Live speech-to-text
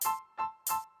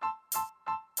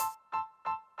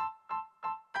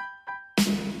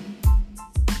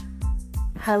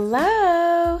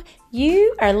Hello,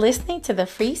 you are listening to the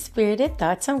Free Spirited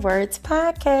Thoughts and Words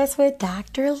podcast with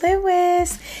Dr.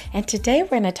 Lewis. And today we're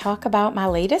going to talk about my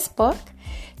latest book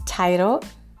titled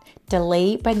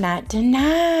Delayed But Not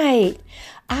Denied.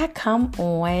 I come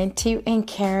on to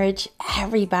encourage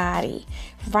everybody,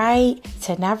 right,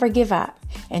 to never give up.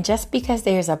 And just because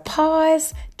there's a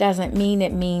pause doesn't mean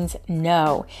it means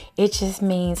no. It just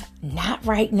means not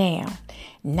right now,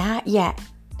 not yet.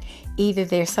 Either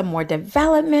there's some more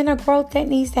development or growth that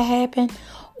needs to happen,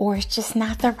 or it's just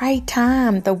not the right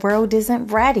time. The world isn't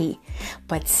ready.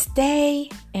 But stay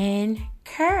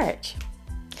encouraged.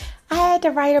 I had to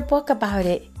write a book about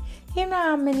it. You know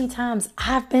how many times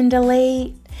I've been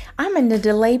delayed? I'm in the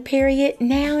delay period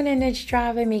now, and it's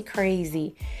driving me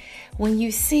crazy. When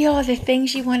you see all the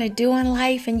things you want to do in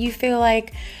life and you feel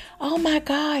like, oh my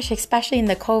gosh, especially in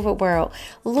the COVID world,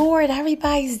 Lord,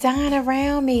 everybody's dying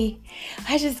around me.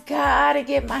 I just gotta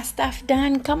get my stuff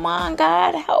done. Come on,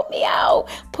 God, help me out.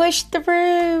 Push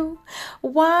through.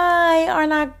 Why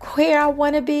aren't I where I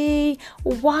want to be?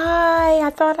 Why? I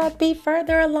thought I'd be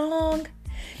further along.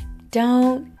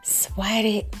 Don't sweat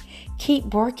it.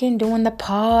 Keep working during the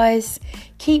pause.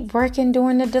 Keep working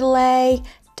during the delay.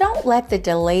 Don't let the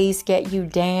delays get you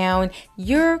down.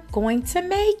 You're going to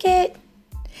make it.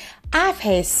 I've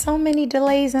had so many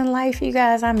delays in life, you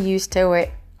guys. I'm used to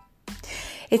it.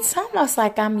 It's almost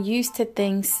like I'm used to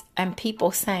things and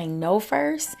people saying no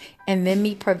first and then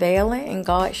me prevailing and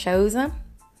God shows them.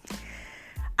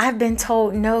 I've been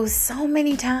told no so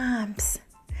many times.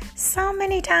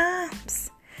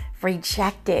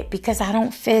 Rejected because I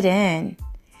don't fit in.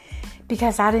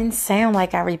 Because I didn't sound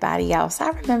like everybody else.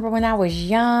 I remember when I was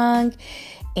young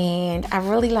and I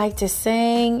really liked to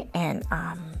sing, and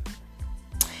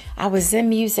I was in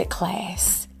music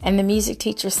class and the music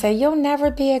teacher said, "You'll never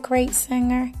be a great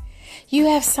singer. You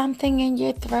have something in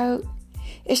your throat.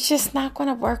 It's just not going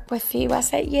to work with you." I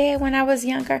said, "Yeah, when I was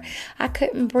younger, I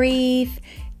couldn't breathe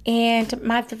and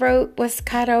my throat was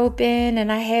cut open and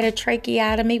I had a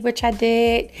tracheotomy, which I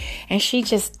did." And she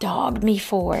just dogged me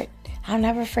for it. I'll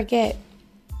never forget.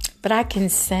 But I can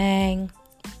sing.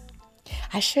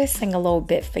 I should sing a little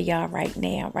bit for y'all right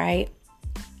now, right?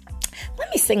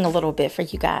 Let me sing a little bit for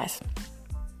you guys.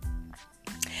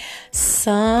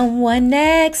 Someone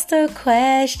asked a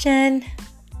question.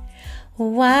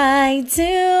 Why do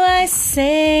I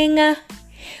sing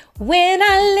when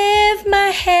I lift my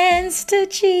hands to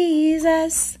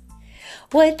Jesus?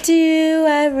 What do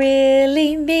I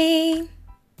really mean?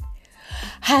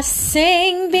 I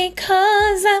sing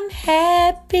because I'm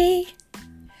happy.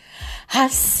 I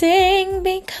sing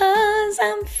because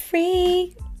I'm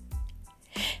free.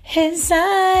 His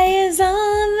eye is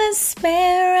on the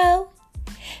sparrow.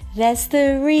 That's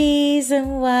the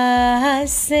reason why I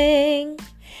sing.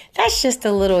 That's just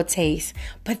a little taste.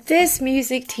 But this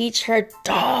music teacher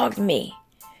dogged me.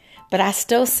 But I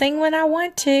still sing when I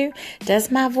want to.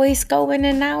 Does my voice go in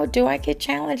and out? Do I get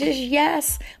challenges?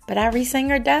 Yes. But every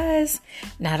singer does.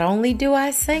 Not only do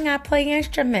I sing, I play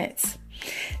instruments.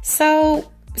 So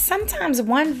sometimes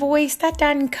one voice, that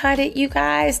doesn't cut it, you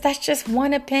guys. That's just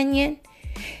one opinion.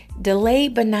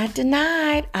 Delayed but not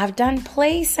denied. I've done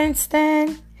plays since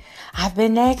then. I've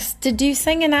been asked to do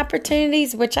singing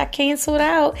opportunities, which I canceled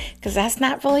out because that's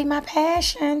not really my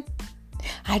passion.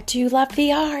 I do love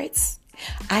the arts.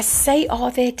 I say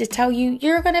all that to tell you,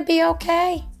 you're going to be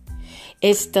okay.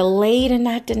 It's delayed and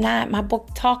not denied. My book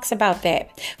talks about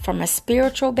that from a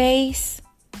spiritual base,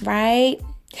 right?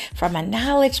 From a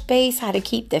knowledge base, how to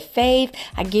keep the faith.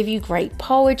 I give you great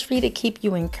poetry to keep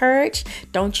you encouraged.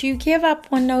 Don't you give up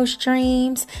on those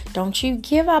dreams. Don't you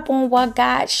give up on what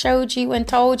God showed you and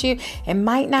told you. It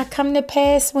might not come to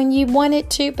pass when you want it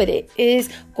to, but it is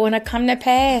going to come to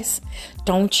pass.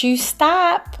 Don't you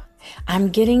stop. I'm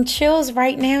getting chills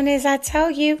right now, and as I tell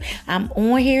you, I'm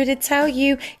on here to tell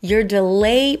you, you're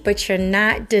delayed, but you're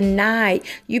not denied.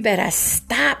 You better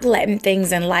stop letting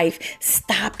things in life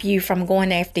stop you from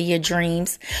going after your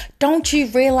dreams. Don't you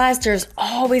realize there's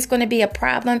always going to be a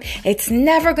problem? It's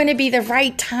never going to be the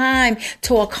right time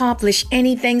to accomplish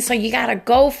anything, so you got to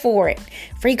go for it,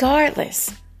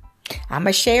 regardless. I'm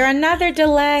going to share another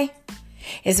delay.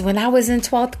 Is when I was in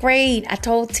 12th grade. I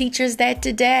told teachers that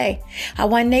today. I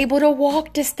wasn't able to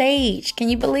walk the stage. Can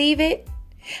you believe it?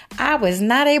 I was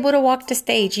not able to walk the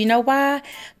stage. You know why?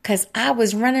 Because I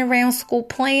was running around school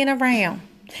playing around.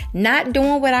 Not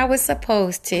doing what I was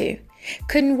supposed to.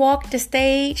 Couldn't walk the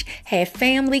stage. Had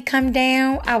family come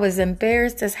down. I was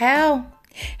embarrassed as hell.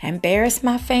 Embarrassed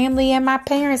my family and my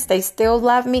parents. They still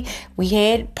love me. We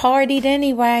had partied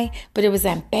anyway, but it was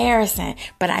embarrassing.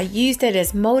 But I used it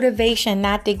as motivation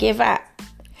not to give up.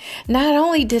 Not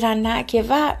only did I not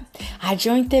give up, I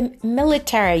joined the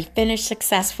military, finished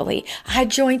successfully. I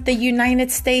joined the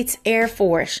United States Air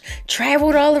Force,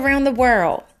 traveled all around the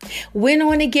world, went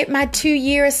on to get my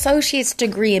 2-year associate's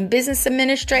degree in business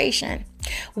administration.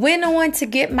 Went on to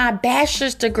get my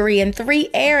bachelor's degree in 3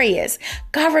 areas: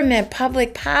 government,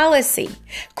 public policy,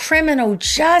 criminal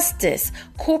justice,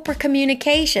 corporate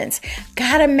communications.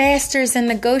 Got a master's in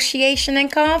negotiation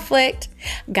and conflict.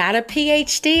 Got a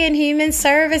PhD in human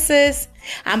services.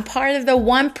 I'm part of the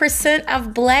 1%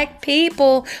 of Black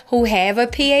people who have a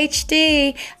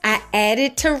PhD. I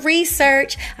added to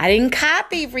research. I didn't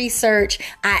copy research.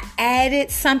 I added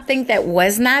something that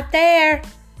was not there.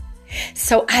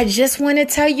 So I just want to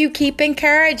tell you, keep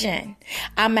encouraging.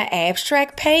 I'm an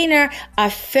abstract painter, a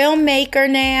filmmaker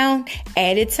now,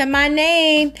 added to my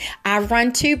name. I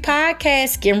run 2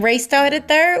 podcasts, getting ready to start a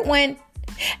 3rd one.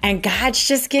 And God's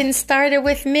just getting started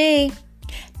with me.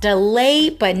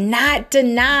 Delayed but not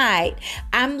denied.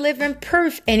 I'm living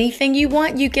proof. Anything you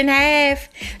want, you can have.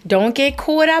 Don't get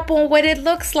caught up on what it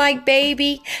looks like,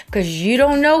 baby, because you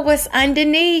don't know what's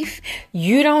underneath.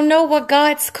 You don't know what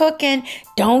God's cooking.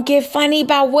 Don't get funny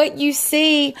about what you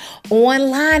see.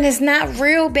 Online is not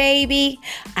real, baby.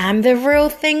 I'm the real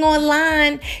thing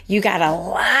online. You got a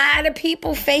lot of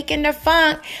people faking the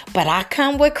funk, but I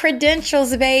come with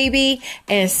credentials, baby,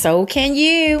 and so can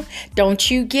you. Don't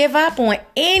you give up on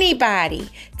anybody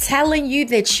telling you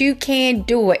that you can't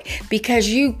do it, because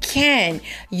you can.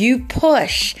 You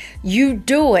push, you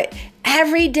do it.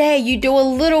 Every day you do a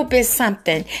little bit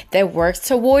something that works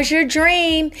towards your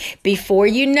dream. Before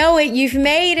you know it, you've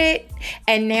made it.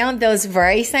 And now those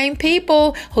very same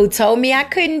people who told me I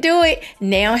couldn't do it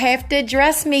now have to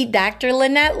address me, Dr.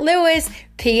 Lynette Lewis,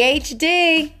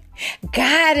 PhD.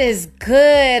 God is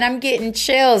good. I'm getting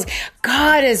chills.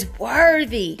 God is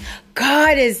worthy.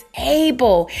 God is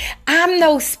able. I'm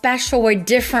no special or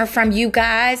different from you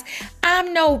guys.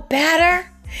 I'm no better.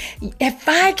 If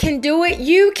I can do it,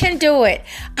 you can do it.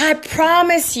 I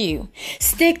promise you.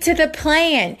 Stick to the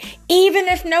plan. Even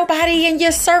if nobody in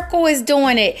your circle is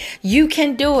doing it, you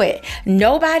can do it.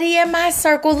 Nobody in my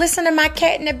circle. Listen to my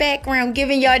cat in the background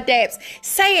giving y'all daps.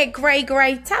 Say it, Gray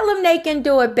Gray. Tell them they can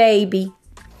do it, baby.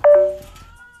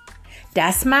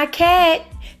 That's my cat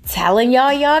telling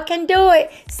y'all can do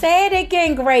it. Say it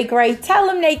again, Gray Gray. Tell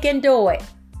them they can do it.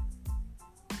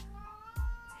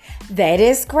 That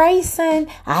is Grayson.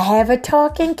 I have a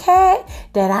talking cat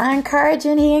that I encourage,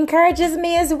 and he encourages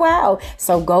me as well.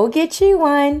 So go get you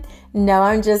one. No,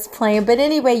 I'm just playing. But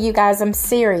anyway, you guys, I'm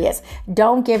serious.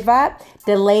 Don't give up.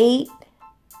 Delayed,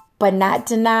 but not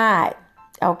denied.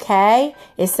 Okay?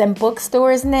 It's in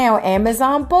bookstores now.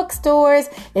 Amazon bookstores.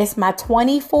 It's my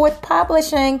 24th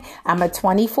publishing. I'm a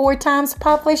 24 times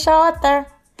published author.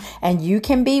 And you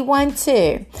can be one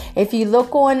too. If you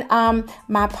look on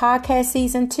my podcast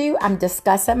season 2, I'm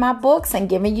discussing my books and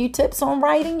giving you tips on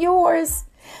writing yours.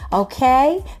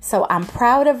 Okay, so I'm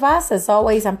proud of us. As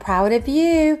always, I'm proud of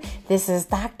you. This is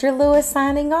Dr. Lewis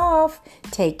signing off.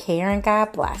 Take care and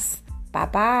God bless.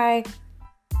 Bye-bye.